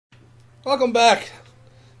Welcome back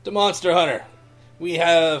to Monster Hunter. We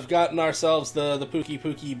have gotten ourselves the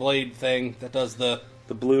Pookie Blade thing that does the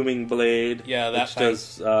blooming blade. Yeah, that which thing.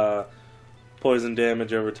 does poison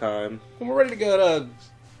damage over time. And we're ready to go to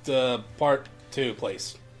the part 2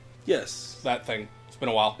 place. Yes. That thing. It's been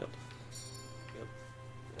a while. Yep.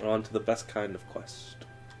 We're on to the best kind of quest.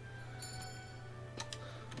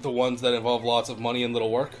 The ones that involve lots of money and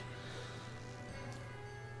little work.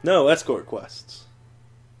 No, escort quests.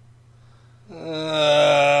 Uh,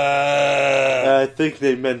 I think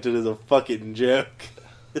they meant it as a fucking joke.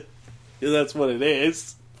 That's what it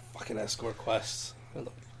is. Fucking escort quests.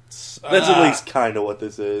 That's at least kind of what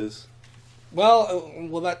this is.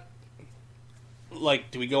 Well, that...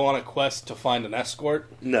 Like, do we go on a quest to find an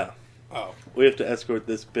escort? No. Oh. We have to escort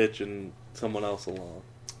this bitch and someone else along.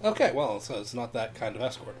 Okay, well, so it's not that kind of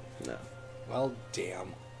escort. No. Well,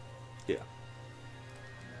 damn. Yeah.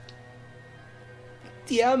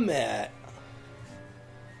 Damn it.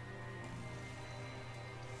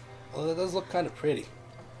 Well, that does look kind of pretty.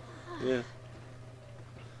 Yeah.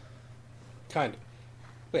 Kind of.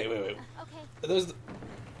 Wait. Okay. Are those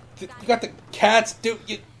you got the cats, dude?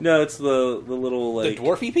 No, it's the little, like... The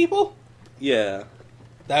dwarfy people? Yeah.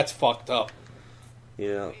 That's fucked up.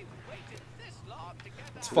 Yeah.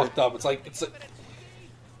 It's fucked up. It's like...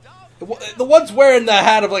 The one's wearing the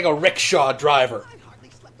hat of, like, a rickshaw driver.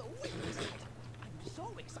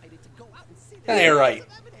 That ain't right.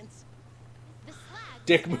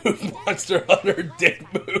 Dick move, Monster Hunter, dick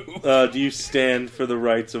move. Do you stand for the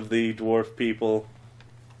rights of the dwarf people?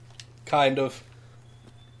 Kind of.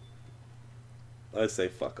 I say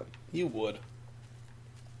fuck them. You would. I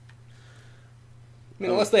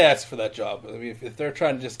mean, unless they ask for that job. I mean, if they're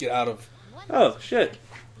trying to just get out of... Oh, shit.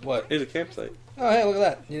 What? Here's a campsite. Oh, hey, look at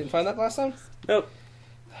that. You didn't find that last time? Nope.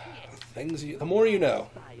 The more you know.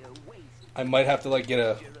 I might have to, like,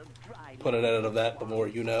 put an edit of that, the more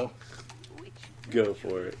you know. Go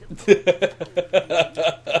for it.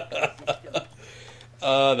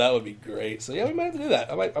 That would be great. So, yeah, we might have to do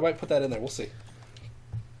that. I might put that in there. We'll see.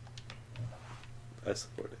 I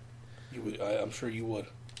support it. You would, I'm sure you would.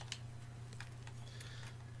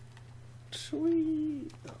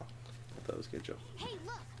 Sweet. Oh, I thought it was a good joke. Hey,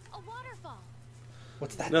 look, a waterfall.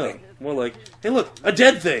 What's that No, thing? more like, hey look, a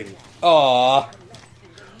dead thing! Aww.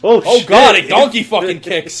 Oh Oh shit. god, it donkey fucking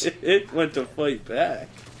kicks! It went to fight back.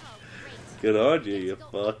 Good on you, you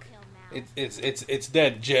fuck. It's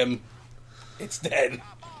dead, Jim. It's dead.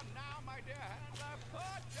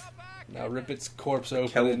 Now rip its corpse open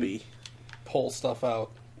Kelby. and pull stuff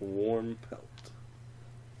out. Warm pelt.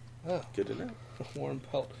 Oh, Good to know. warm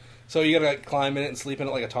pelt. So you gotta climb in it and sleep in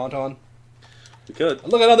it like a tauntaun? We could.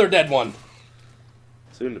 Look, another dead one.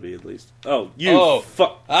 Soon to be, at least. Oh, you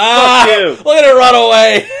fuck. Ah! Fuck you! Look at it run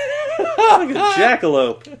away! Like a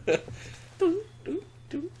jackalope.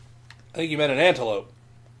 I think you meant an antelope.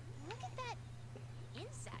 Look at that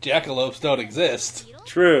insect. Jackalopes don't exist. Beetle?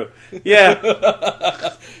 True. Yeah.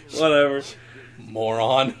 Whatever.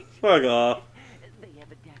 Moron. Fuck off. They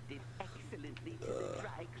have adapted excellently to the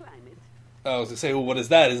dry climate. I was gonna say, well, what is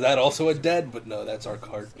that? Is that also a dead? But no, that's our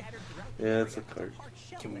cart. Yeah, it's a cart.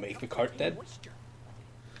 Can we make the cart dead?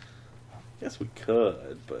 Guess we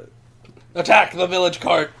could, but... Attack the village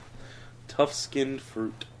cart! Tough-skinned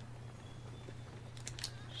fruit.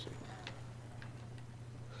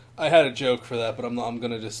 I had a joke for that, but I'm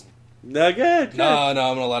gonna just... No, good. No, I'm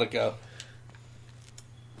gonna let it go.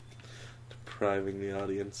 Depriving the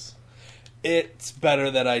audience. It's better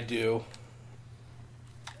that I do.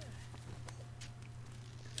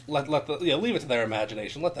 Leave it to their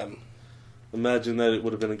imagination. Let them... Imagine that it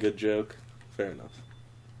would have been a good joke. Fair enough.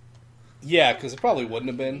 Yeah, because it probably wouldn't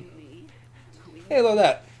have been. Hey, look at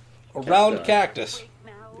that. A round Cacti. cactus.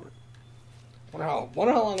 Now,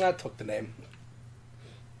 Wonder how long that took to name.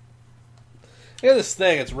 Look at this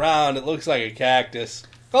thing. It's round. It looks like a cactus.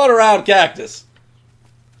 Call it a round cactus.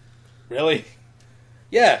 Really?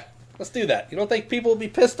 Yeah, let's do that. You don't think people will be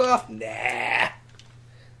pissed off? Nah.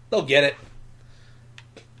 They'll get it.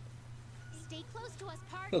 Stay close to us,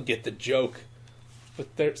 partner. They'll get the joke.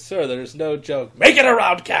 But there's no joke. Make it a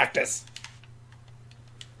round cactus!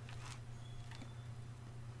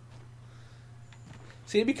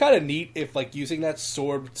 See, it'd be kind of neat if, like, using that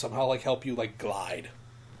sword would somehow, like, help you, like, glide.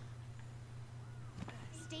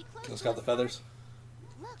 Stay close It's to got the us, feathers.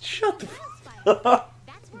 Look, Shut the crossfire. fuck.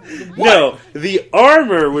 That's where we No, the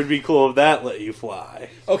armor would be cool if that let you fly.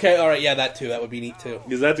 Okay, alright, yeah, that too. That would be neat, too.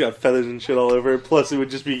 Because that's got feathers and shit all over it. Plus, it would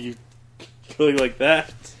just be you going like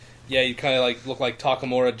that. Yeah, you kind of, like, look like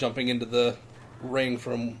Takamura jumping into the ring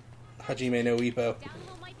from Hajime no Ippo. Down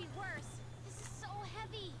low might be worse. This is so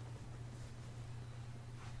heavy.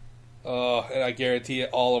 And I guarantee you,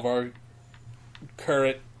 all of our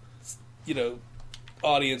current,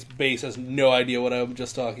 audience base has no idea what I'm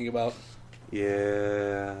just talking about.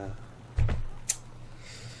 Yeah.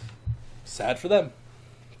 Sad for them.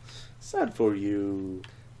 Sad for you.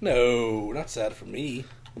 No, not sad for me.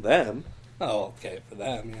 Them. Oh, okay, for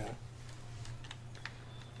them, yeah.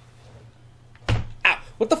 Ow!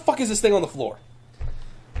 What the fuck is this thing on the floor?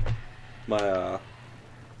 My,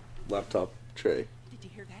 laptop tray. Did you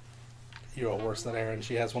hear that? You're all worse than Erin.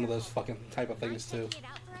 She has one of those fucking type of things, too. Checking it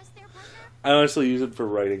out for us there, partner? I honestly use it for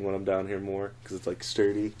writing when I'm down here more, because it's, like,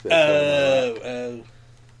 sturdy. Oh.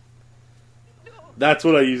 That's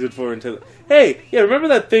what I use it for until... Hey, yeah, remember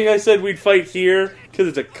that thing I said we'd fight here? Because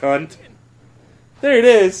it's a cunt? There it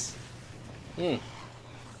is. Hmm.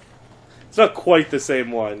 It's not quite the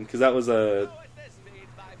same one, because that was a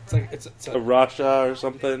It's like, it's a Rasha or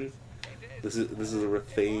something. This is a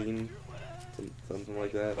Rathane. Something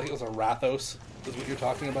like that. I think it was a Rathos, is what you're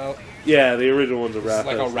talking about. Yeah, the original one's a It's Rathos.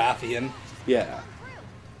 like a Rathian. Yeah.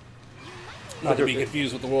 Not to be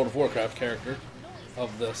confused with the World of Warcraft character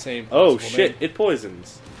of the same. Oh, possible shit, name. it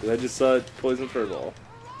poisons. I just saw it poison Furball.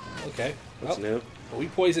 Okay. That's Well, new. we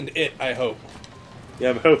poisoned it, I hope. Yeah,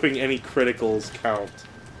 I'm hoping any criticals count.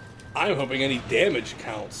 I'm hoping any damage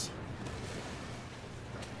counts.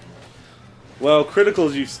 Well,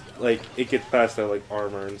 criticals, it gets past that, like,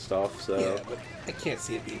 armor and stuff, so... Yeah, but I can't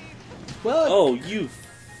see it being... Well, Oh, you...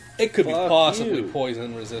 it could be fuck possibly you.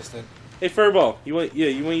 poison resistant. Hey, Furball, you want to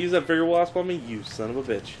use that Vigor Wasp on me? You son of a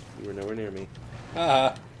bitch. You were nowhere near me.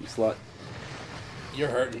 Haha, You slut. you're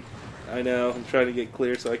hurting. I know, I'm trying to get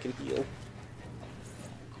clear so I can heal.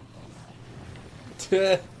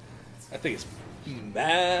 I think it's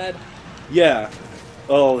mad. Yeah.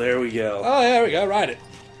 Oh, there we go. Oh, yeah, there we go. Ride it.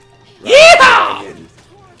 Yeah!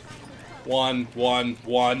 One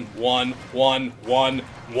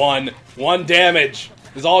damage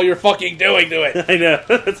is all you're fucking doing to it. I know,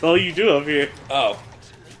 that's all you do up here. Oh.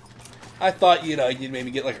 I thought, you'd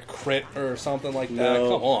maybe get like a crit or something like that. No.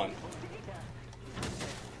 Come on.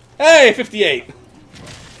 Hey, 58.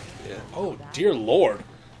 Yeah. Oh, dear lord.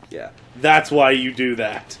 Yeah. That's why you do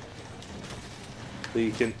that. So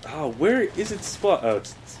you can... Oh, where is it spot? Oh,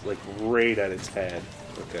 it's like right at its head.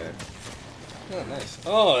 Okay. Oh, nice.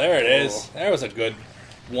 Oh, there it is. Oh. There was a good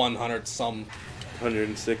 100 some.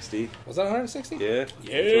 160. Was that 160? Yeah. That's what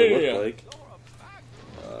Yeah. it looked like.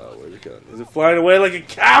 Where's it going? Is it flying away like a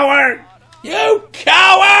coward? You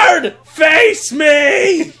coward! Face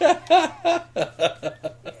me!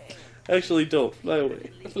 Actually, don't. Fly away.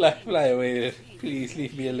 Fly away. Please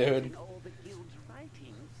leave me alone. All the guild's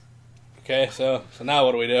writings. Okay, so now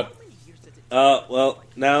what do we do? Well,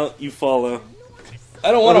 now you follow.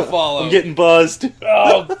 I don't want to follow. I'm getting buzzed.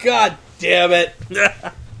 Oh, god damn it.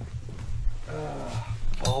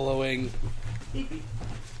 Following.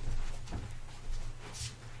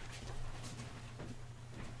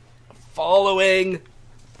 Following.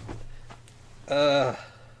 Oh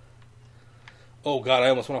god, I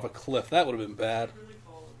almost went off a cliff. That would have been bad.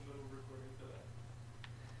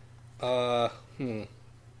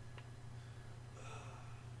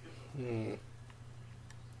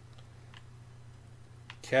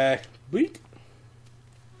 Okay. Beep.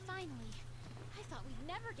 Finally. I thought we'd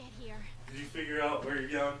never get here. Did you figure out where you're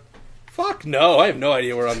going? Fuck no, I have no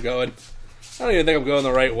idea where I'm going. I don't even think I'm going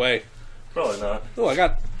the right way. Probably not. Oh, I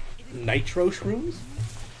got nitro shrooms?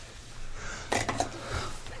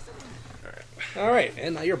 Alright,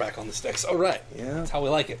 and now you're back on the sticks. Alright. Yeah. That's how we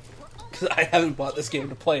like it. Because I haven't bought this game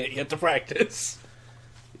to play it yet to practice.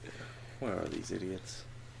 Where are these idiots?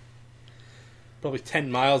 Probably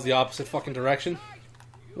 10 miles the opposite fucking direction.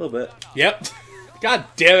 A little bit. Yep. God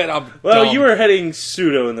damn it, I'm Well, dumb. you were heading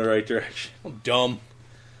pseudo in the right direction. I'm dumb.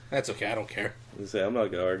 That's okay, I don't care. I'm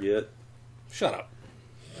not gonna argue it. Shut up.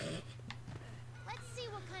 Let's see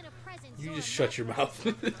what kind of presents You you're just shut your mouth.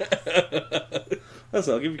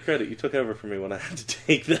 Listen, I'll give you credit. You took over for me when I had to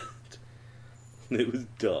take that. It was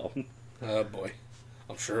dumb. Oh boy.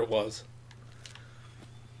 I'm sure it was.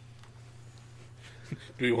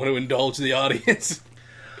 Do we want to indulge the audience?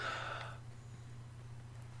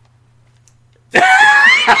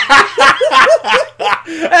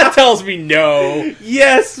 That tells me no.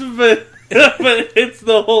 Yes, but but it's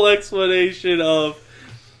the whole explanation of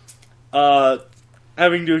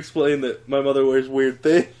having to explain that my mother wears weird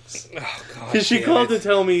things. Oh god. Because she damn called it. to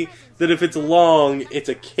tell me that if it's long, it's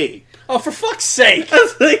a cape. Oh, for fuck's sake! I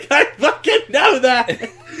was like, I fucking know that.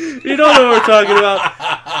 You don't know what we're talking about.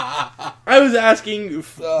 I was asking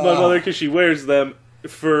my mother, because she wears them,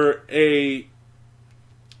 for a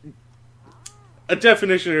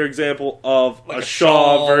definition or example of Like a a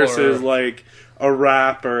shawl shawl versus or- like a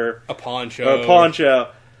wrap or A poncho. a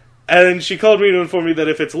poncho. And she called me to inform me that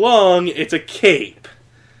if it's long, it's a cape.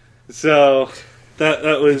 So that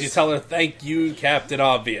was. Did you tell her, thank you, Captain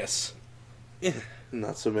Obvious?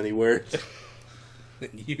 Not so many words.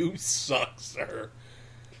 You suck, sir.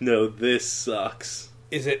 No, this sucks.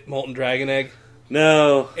 Is it molten dragon egg?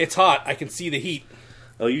 No. It's hot. I can see the heat.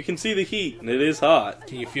 Oh, you can see the heat, and it is hot.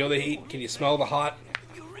 Can you feel the heat? Can you smell the hot?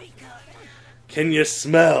 Can you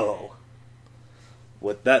smell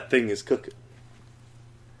what that thing is cooking?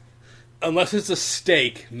 Unless it's a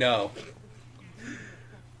steak, no.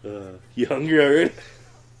 You hungry already?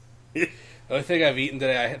 The only thing I've eaten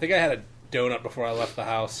today, I think I had a donut before I left the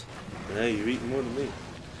house. Yeah, you've eaten more than me.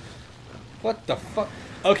 What the fuck?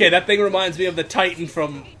 Okay, that thing reminds me of the Titan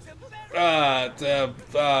from... the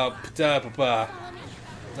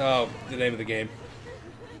name of the game.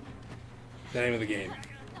 The name of the game.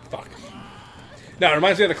 Fuck. No, it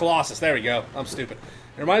reminds me of the Colossus. There we go. I'm stupid.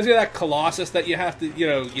 It reminds me of that Colossus that you have to,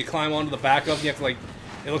 you climb onto the back of. You have to, like...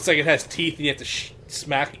 It looks like it has teeth, and you have to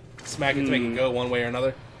smack it to make it go one way or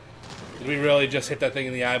another. Did we really just hit that thing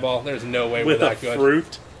in the eyeball? There's no way we're that good. With a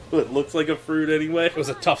fruit? Well, it looks like a fruit anyway. It was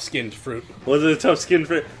a tough-skinned fruit. Was it a tough-skinned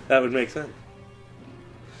fruit? That would make sense.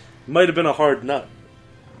 Might have been a hard nut.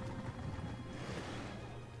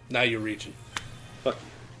 Now you're reaching. Fuck.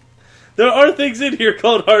 There are things in here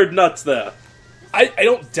called hard nuts, though. I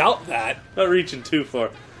don't doubt that. Not reaching too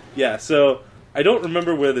far. Yeah, so I don't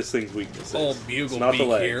remember where this thing's weakness is. Old bugle It's not beak the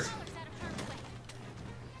legs. here.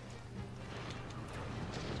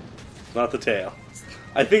 Not the tail.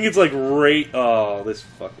 I think it's like right... Oh, this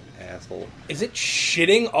fucking asshole. Is it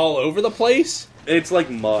shitting all over the place? It's like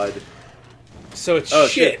mud. So it's Oh,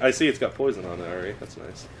 shit. I see it's got poison on it already. That's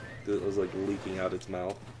nice. It was like leaking out its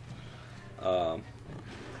mouth. The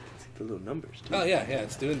little numbers, too. Oh yeah,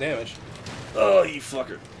 it's doing damage. Oh, you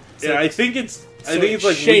fucker. So- Yeah, I think it's so it like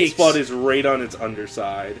weak shakes. spot is right on its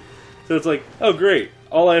underside. So it's like, oh great.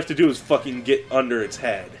 All I have to do is fucking get under its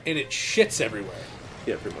head. And it shits everywhere.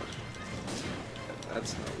 Yeah, pretty much.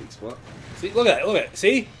 That's not weak spot. See, look at it.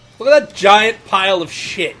 See? Look at that giant pile of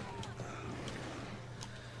shit.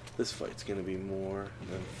 This fight's gonna be more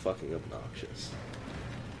than fucking obnoxious.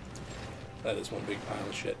 That is one big pile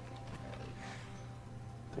of shit.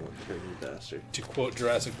 The one crazy bastard. To quote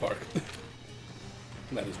Jurassic Park.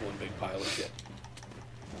 That is one big pile of shit.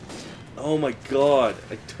 Oh my god.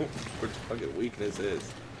 I don't know what its fucking weakness is.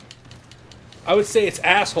 I would say it's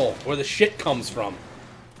asshole, where the shit comes from.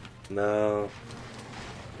 No.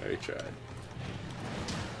 I already tried.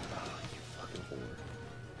 Oh, you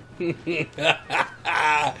fucking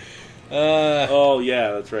whore. Oh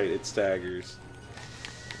yeah, that's right. It staggers.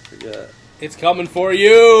 I forgot. It's coming for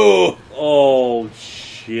you! Oh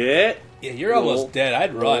shit! Yeah, you're almost dead.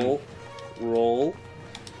 I'd run. Roll.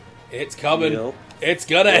 It's coming. Heal. It's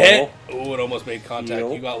gonna Roll. hit. Oh, it almost made contact.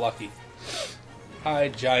 Heal. You got lucky. Hi,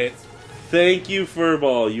 giant. Thank you,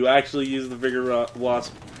 Furball. You actually used the Vigor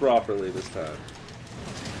Wasp properly this time.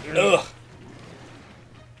 Ugh.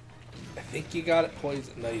 I think you got it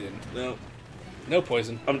poisoned. No, you didn't. No. No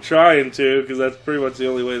poison. I'm trying to, because that's pretty much the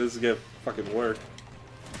only way this is gonna fucking work.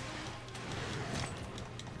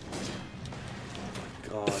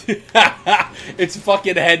 God. Its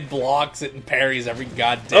fucking head blocks it and parries every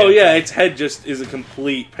goddamn Oh yeah, thing. its head just is a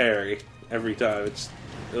complete parry every time. It's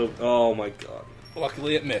oh my god.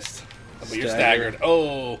 Luckily it missed. But you're Staggered. staggered.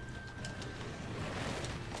 Oh.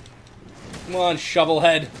 Come on, shovel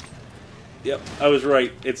head. Yep, I was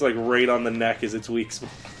right. It's like right on the neck is its weak spot.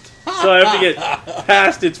 So I have to get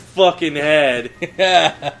past its fucking head.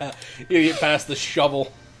 You get past the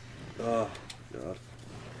shovel. Oh god.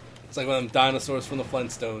 It's like one of them dinosaurs from the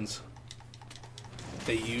Flintstones.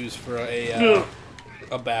 They use for a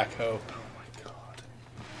backhoe. Oh my god.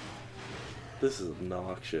 This is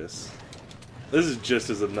obnoxious. This is just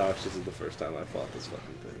as obnoxious as the first time I fought this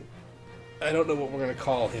fucking thing. I don't know what we're gonna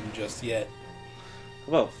call him just yet. How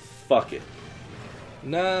about fuck it?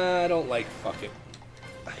 Nah, I don't like fuck it.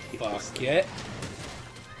 I hate this Fuck thing. it.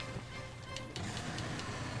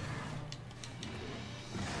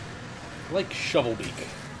 I like shovel beak.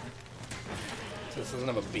 This doesn't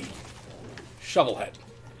have a beak. Shovel head.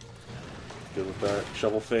 Good with that.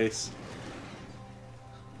 Shovel face.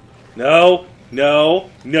 No! No!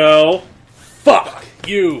 No! Fuck!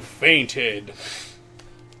 You fainted.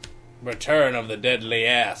 Return of the deadly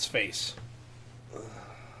ass face.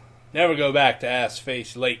 Never go back to ass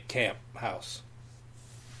face Lake Camp House.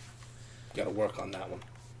 Gotta work on that one.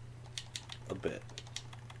 A bit.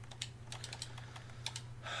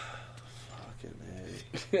 Fucking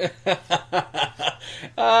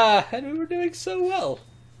A. And we were doing so well.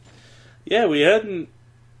 Yeah, we hadn't...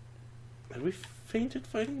 Had we fainted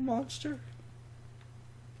fighting a monster?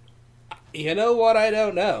 You know what? I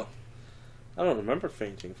don't know. I don't remember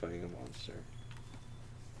fainting fighting a monster.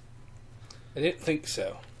 I didn't think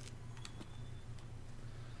so.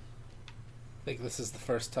 I think this is the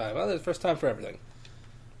first time. Well, it's the first time for everything.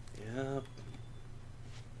 Yeah.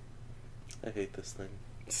 I hate this thing.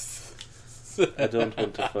 I don't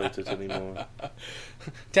want to fight it anymore.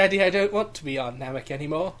 Daddy, I don't want to be on Namek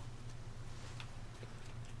anymore.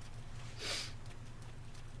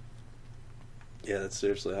 Yeah, that's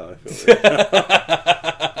seriously how I feel right now.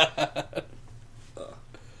 I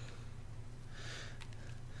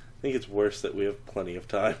think it's worse that we have plenty of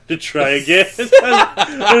time to try again. It was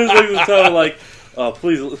like the time like, oh,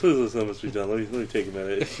 please listen, this be done. Let me take a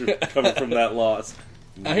minute. Coming from that loss.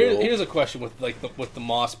 Now here's a question with the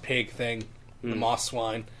moss pig thing, the moss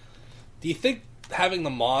swine. Do you think having the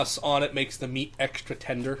moss on it makes the meat extra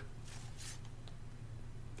tender?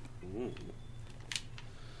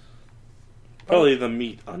 Probably the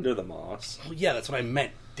meat under the moss. Oh yeah, that's what I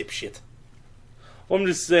meant, dipshit. Well, I'm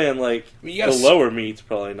just saying, like, I mean, the lower meat's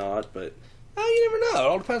probably not, but... You never know. It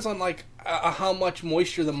all depends on, like, how much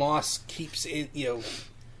moisture the moss keeps in,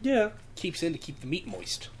 Yeah. keeps in to keep the meat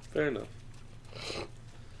moist. Fair enough.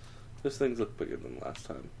 Those things look bigger than last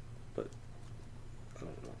time, but I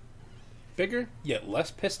don't know. Bigger, yet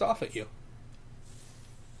less pissed off at you.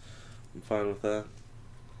 I'm fine with that.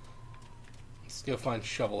 Let's go find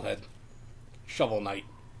Shovelhead. Shovel Knight.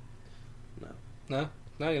 No. No?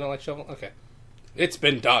 No, you don't like Shovel? Okay. It's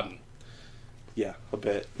been done. Yeah, a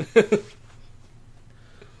bit.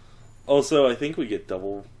 Also, I think we get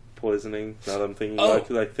double poisoning, now that I'm thinking about it,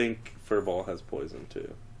 because I think Furball has poison,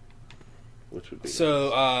 too. Which would be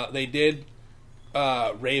So, they did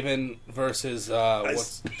Raven versus...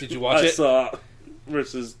 did you watch I it? saw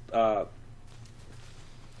versus... not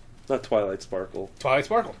Twilight Sparkle. Twilight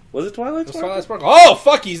Sparkle. Was it Twilight It was Sparkle? Twilight Sparkle. Oh,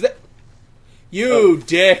 fuck, he's there. You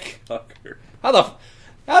dick. Fucker.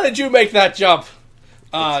 How did you make that jump?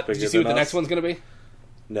 Did you see what the than next us. one's going to be?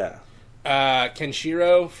 Nah.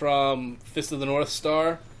 Kenshiro from Fist of the North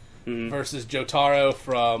Star versus Jotaro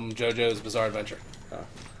from JoJo's Bizarre Adventure.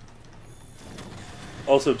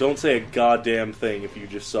 Also, don't say a goddamn thing if you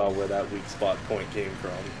just saw where that weak spot point came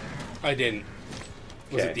from. I didn't.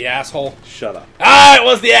 Was Okay. it the asshole? Shut up. Ah, it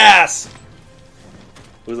was the ass!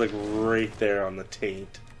 It was like right there on the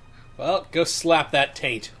taint. Well, go slap that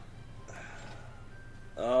taint.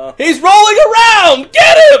 Uh, He's rolling around!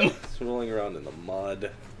 Get him! He's rolling around in the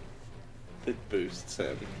mud. It boosts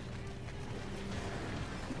him.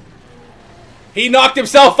 He knocked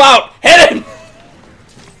himself out! Hit him!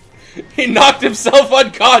 He knocked himself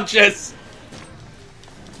unconscious!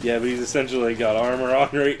 Yeah, but he's essentially got armor on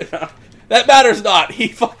right now. That matters not. He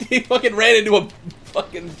fucking ran into a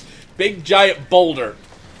fucking big giant boulder.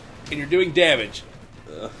 And you're doing damage.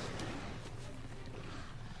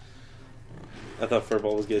 I thought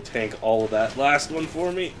Furball was going to tank all of that last one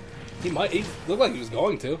for me. He looked like he was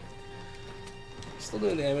going to. Still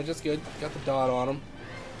doing damage, that's good. Got the dot on him.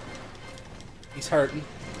 He's hurting.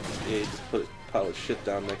 Yeah, he just put a pile of shit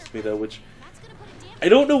down next to me, though, which... I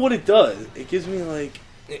don't know what it does. It gives me, like...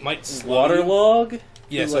 It might slow you. waterlog?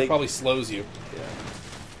 Yeah, so like, it probably slows you. Yeah.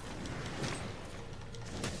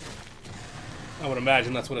 I would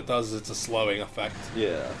imagine that's what it does, is it's a slowing effect.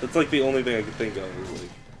 Yeah. That's, like, the only thing I could think of is, like...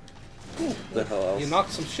 What the hell else? You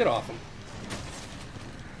knocked some shit off him.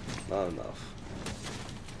 Not enough.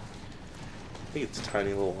 I think it's tiny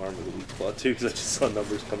little arm with a weak spot, too, because I just saw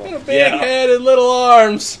numbers come up. And a big head and little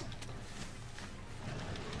arms.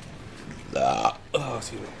 Oh,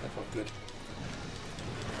 excuse me. That felt good.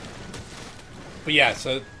 But yeah,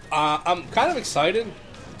 so I'm kind of excited.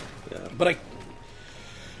 Yeah. But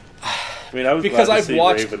I mean, I was because glad to I've see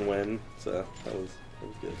watched Raven win, so that was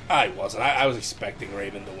good. I wasn't. I was expecting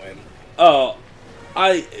Raven to win. Oh,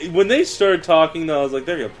 when they started talking, though, I was like,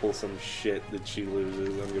 they're gonna pull some shit that she loses.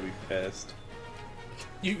 I'm gonna be pissed.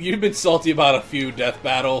 You've been salty about a few death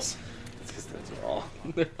battles. It's because that's wrong.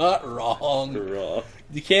 They're not wrong. They're wrong.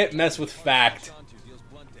 You can't mess with fact.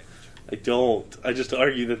 I don't. I just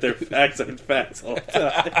argue that they're facts and facts all the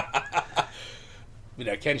time. You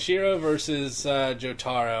know, Kenshiro versus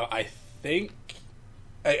Jotaro, I think...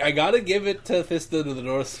 I gotta give it to Fist of the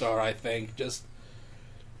North Star, I think. Just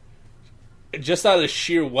out of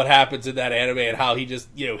sheer what happens in that anime and how he just,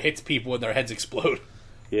 hits people and their heads explode.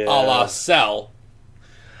 Yeah. A la Cell.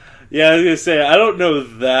 Yeah, I was gonna say, I don't know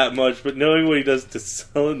that much, but knowing what he does to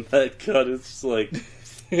Cell in that cut, it's just like...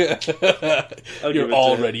 You're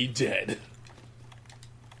already dead.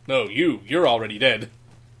 No, you're already dead.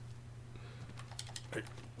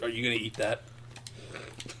 Are you gonna eat that?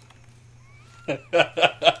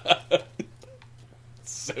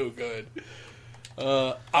 so good.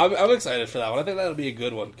 I'm excited for that one. I think that'll be a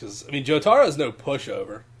good one because I mean, Jotaro is no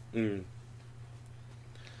pushover. Mm.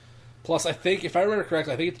 Plus, I think if I remember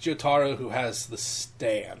correctly, I think it's Jotaro who has the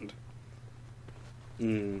stand.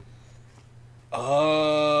 Mm.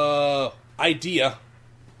 Idea.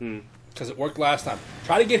 Because it worked last time.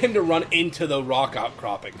 Try to get him to run into the rock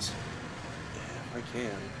outcroppings. Yeah, I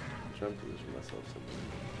can. I'm trying to position myself somewhere.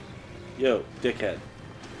 Yo, dickhead.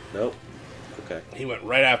 Nope. Okay. He went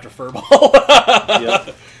right after Furball.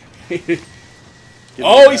 Yep.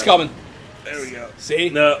 Oh, he's coming. There we go. See?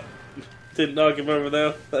 No. Didn't knock him over,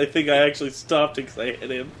 though. I think I actually stopped it because I hit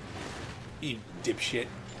him. You dipshit.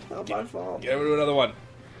 Not my fault. Get over to another one.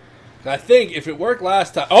 I think if it worked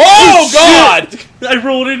last time... Oh, God! I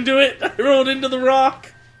rolled into it. I rolled into the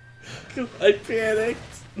rock. I panicked.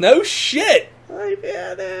 No shit! I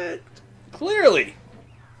panicked. Clearly.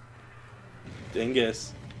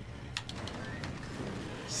 Dingus.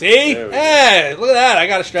 See? There we Hey, look at that. I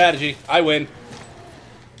got a strategy. I win.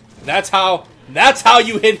 That's how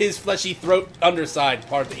you hit his fleshy throat underside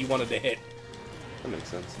part that you wanted to hit. That makes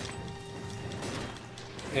sense.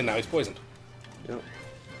 And now he's poisoned. Yep.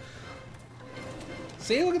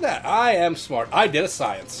 See, look at that. I am smart. I did a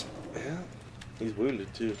science. Yeah. He's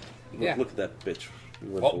wounded, too. Yeah. Look at that bitch.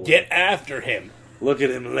 Well, get after him. Look at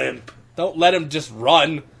him limp. Don't let him just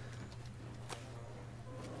run.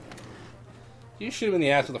 You shoot him in the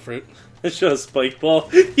ass with a fruit. It's just a spike ball.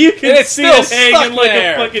 You can it's see still it hanging like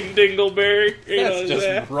there. a fucking dingleberry. That's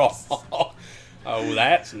just raw. Oh,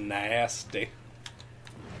 that's nasty.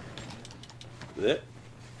 Is it?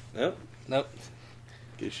 Nope. Nope.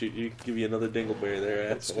 Give you another dingleberry there,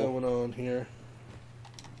 What's asshole. going on here?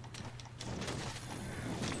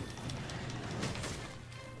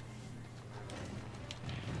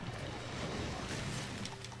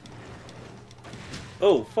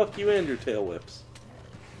 Oh, fuck you and your tail whips.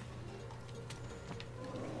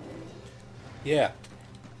 Yeah.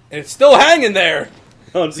 And it's still hanging there.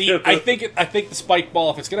 Oh, See, I think the spike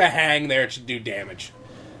ball, if it's gonna hang there, it should do damage.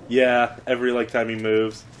 Yeah, every time he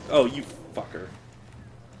moves. Oh, you fucker.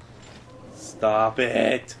 Stop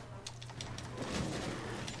it.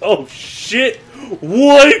 Oh, shit.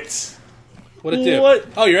 What? What'd it do? What?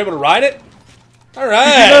 Oh, you're able to ride it? All Did you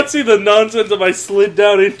right. not see the nonsense of I slid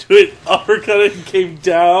down into it, uppercut and came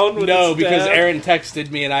down? With No, the because stab? Aaron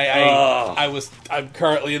texted me and I'm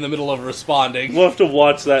currently in the middle of responding. We'll have to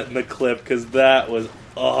watch that in the clip because that was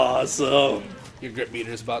awesome. Your grip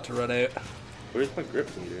meter is about to run out. Where's my grip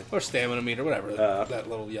meter? Or stamina meter, whatever. That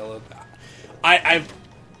little yellow. I've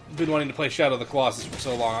been wanting to play Shadow of the Colossus for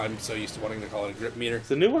so long, I'm so used to wanting to call it a grip meter. Is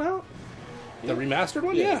the new one out? The remastered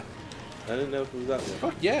one? Yeah. Yeah. I didn't know if it was that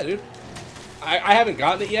one. Fuck yeah, dude. I haven't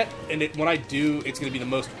gotten it yet, and when I do, it's going to be the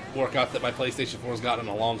most workout that my PlayStation 4 has gotten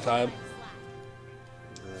in a long time.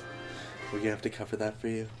 We're going to have to cover that for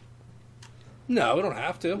you. No, we don't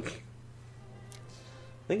have to. I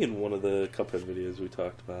think in one of the Cuphead videos we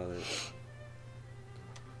talked about it.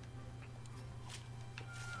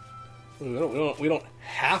 We don't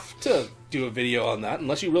have to do a video on that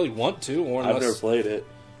unless you really want to, or unless I've never played it.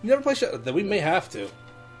 you never play Shadow. Then we may have to.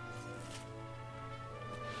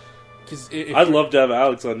 I'd love to have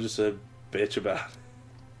Alex on just to bitch about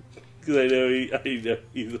it. Because I know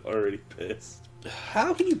he's already pissed.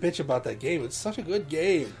 How can you bitch about that game? It's such a good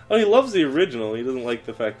game. Oh, he loves the original. He doesn't like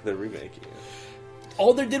the fact that they're remaking it.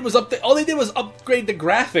 All they did was upgrade the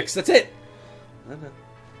graphics. That's it. I know.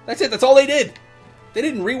 That's it. That's all they did. They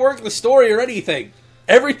didn't rework the story or anything.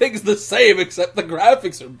 Everything's the same except the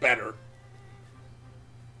graphics are better.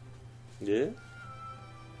 Yeah?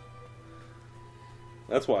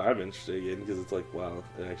 That's why I'm interested again, because it's like, wow,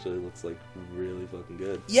 it actually looks like really fucking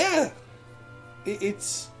good. Yeah.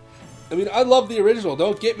 It's... I mean, I love the original.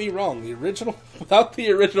 Don't get me wrong. The original... Without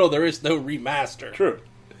the original, there is no remaster. True.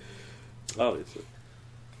 Obviously.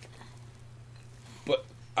 But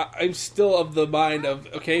I'm still of the mind of,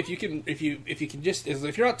 okay, if you can just...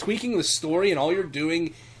 If you're not tweaking the story and all you're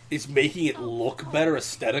doing is making it look better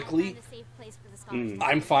aesthetically,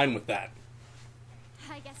 I'm fine with that.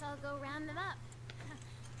 I guess I'll go round them up.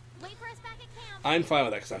 Wait for us back at camp. I'm fine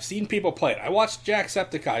with that, because I've seen people play it. I watched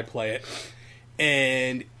Jacksepticeye play it,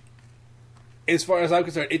 and as far as I'm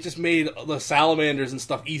concerned, it just made the salamanders and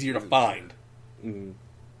stuff easier to find. Mm.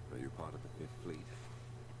 Are you part of the Fifth Fleet?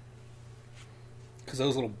 Because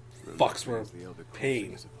those little fucks were a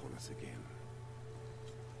pain. Upon us again.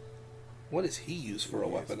 What does he use for a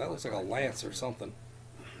weapon? That looks like a lance or something.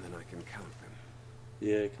 Then I can count them.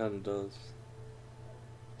 Yeah, it kind of does.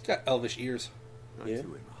 He's got elvish ears. I Yeah. too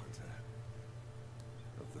am a hunter.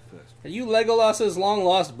 Of the first. Are you Legolas's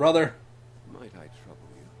long-lost brother? Might I trouble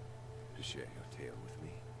you to share your tale with me?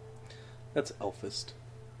 That's elfist.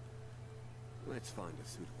 Let's find a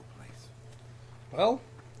suitable place. Well,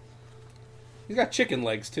 he's got chicken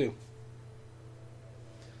legs, too.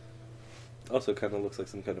 Also kind of looks like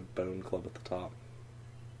some kind of bone club at the top.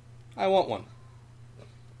 I want one.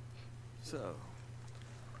 So,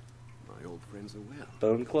 my old friends are well.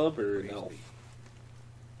 Bone club or an Praise elf? be.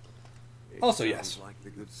 It Also, sounds yes. like the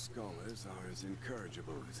good scholars are as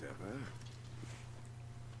incorrigible as ever.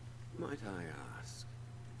 Might I ask,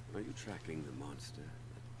 are you tracking the monster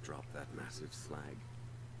that dropped that massive slag?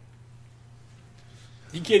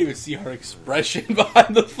 You can't even see her expression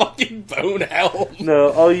behind the fucking bone helm.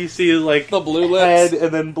 No, all you see is like The blue lips. head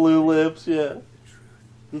and then blue lips. Yeah,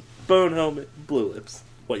 The truth. bone helmet, blue lips,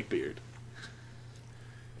 white beard.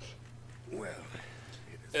 Well,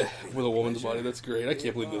 it is With a woman's body, that's great. I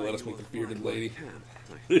can't believe they let us make the bearded lady.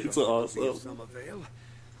 It's awesome. Of some avail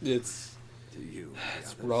It's to you.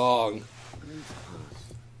 it's wrong.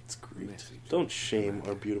 It's great. Don't shame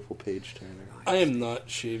our beautiful Paige Turner. I am not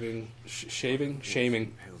shaving. Shaving?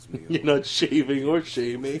 Shaming. You're not shaving or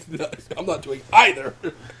shaming. I'm not doing either.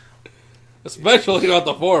 Especially not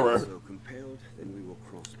the former. So compelled, then we will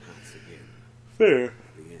cross paths again. Fair.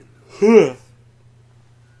 At the end.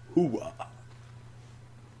 Hooah.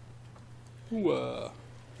 Ooh, oh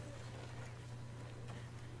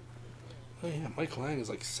yeah, Mike Lang is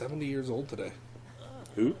like 70 years old today.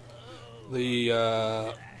 Who? The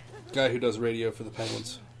guy who does radio for the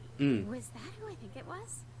Penguins. Was that who I think it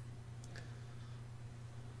was?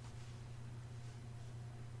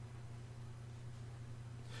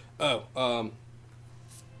 Oh,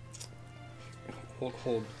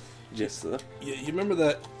 hold. Yes, sir. You remember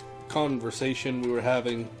that conversation we were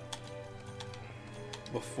having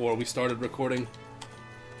before we started recording?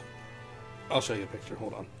 I'll show you a picture.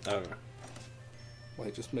 Hold on. Alright.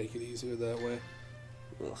 Might just make it easier that way.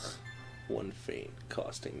 Ugh. One faint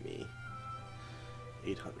costing me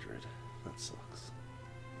 800. That sucks.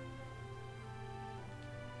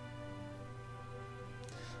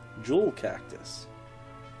 Jewel cactus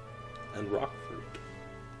and rock fruit.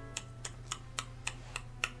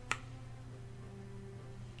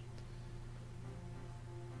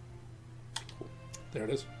 There it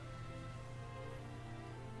is.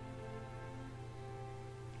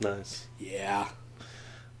 Nice. Yeah.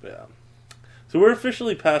 Yeah. So we're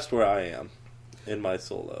officially past where I am in my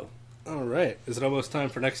solo. All right. Is it almost time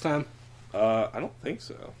for next time? I don't think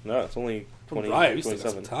so. No, it's only 20, Right, we still got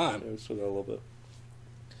 27. some time. Yeah, we still got a little bit.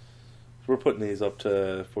 So we're putting these up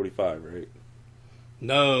to 45, right?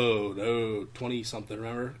 No, 20 something.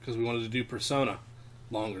 Remember, because we wanted to do Persona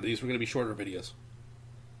longer. These were going to be shorter videos.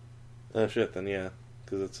 Oh shit, then yeah,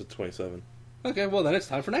 because it's a 27. Okay, well then it's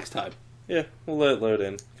time for next time. Yeah, we'll let it load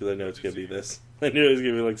in because I know it's gonna be this. I knew it was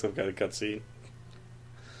gonna be like some kind of cutscene.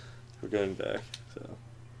 We're going back, so.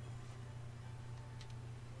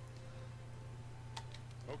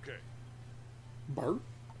 Okay. Bart.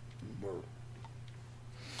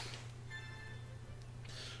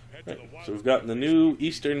 Right. So we've got the new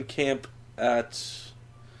Eastern camp at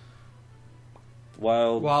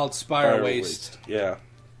Wild Spire Waste. Yeah.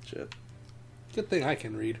 Shit. Good thing I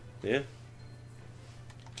can read. Yeah.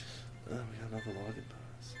 Oh, we got another login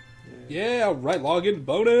bonus. Yeah, all right, login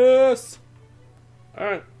bonus. All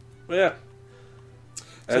right. Well, yeah. So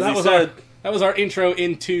As that he was said, that was our intro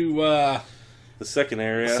into the second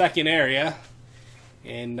area. the second area,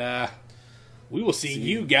 and we will see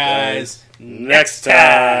you guys next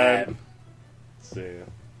time. See ya.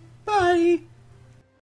 Bye.